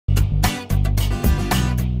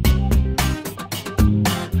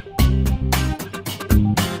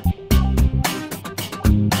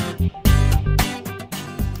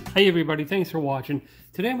Hey everybody, thanks for watching.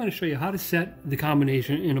 Today I'm going to show you how to set the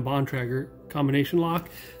combination in a Bontrager combination lock.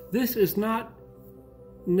 This is not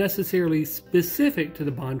necessarily specific to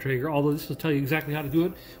the Bontrager, although this will tell you exactly how to do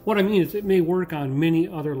it. What I mean is it may work on many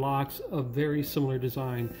other locks of very similar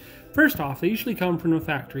design. First off, they usually come from the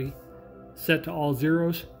factory set to all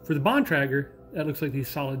zeros. For the Bontrager, that looks like these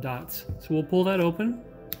solid dots. So we'll pull that open,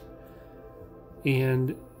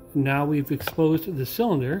 and now we've exposed the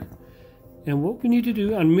cylinder. And what we need to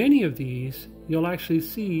do on many of these, you'll actually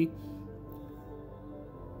see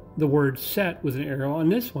the word set with an arrow. On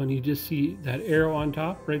this one, you just see that arrow on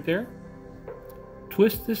top right there.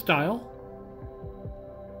 Twist this dial.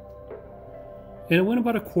 And it went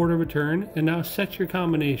about 1/4 of a turn, and now set your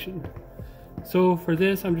combination. So for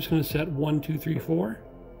this, I'm just going to set 1, 2, 3, 4.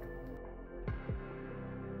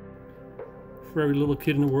 For every little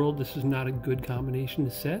kid in the world, this is not a good combination to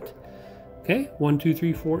set. Okay, 1, 2,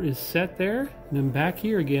 3, 4 is set there, and then back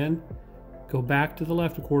here again, go back to the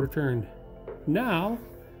left 1/4 turn. Now,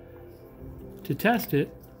 to test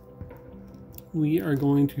it, we are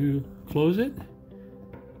going to close it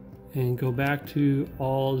and go back to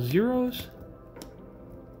all zeros,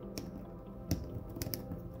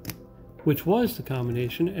 which was the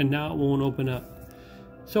combination, and now it won't open up.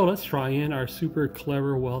 So let's try in our super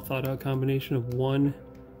clever, well thought out combination of 1,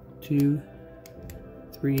 2,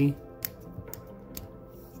 3,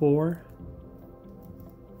 4.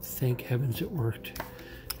 Thank heavens it worked.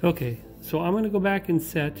 Okay, so I'm going to go back and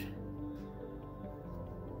set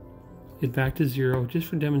it back to 0 just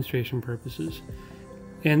for demonstration purposes.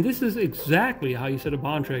 And this is exactly how you set a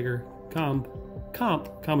Bontrager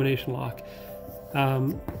combination lock.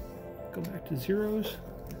 Go back to zeros.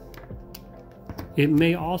 It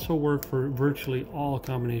may also work for virtually all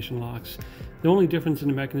combination locks. The only difference in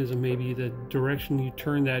the mechanism may be the direction you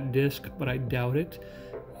turn that disc, but I doubt it.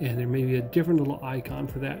 And there may be a different little icon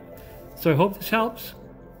for that. So I hope this helps.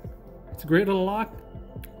 It's a great little lock.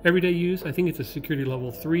 Everyday use. I think it's a security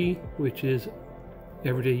level 3, which is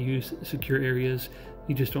everyday use, secure areas.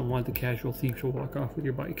 You just don't want the casual thief to walk off with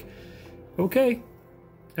your bike. Okay,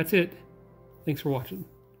 that's it. Thanks for watching.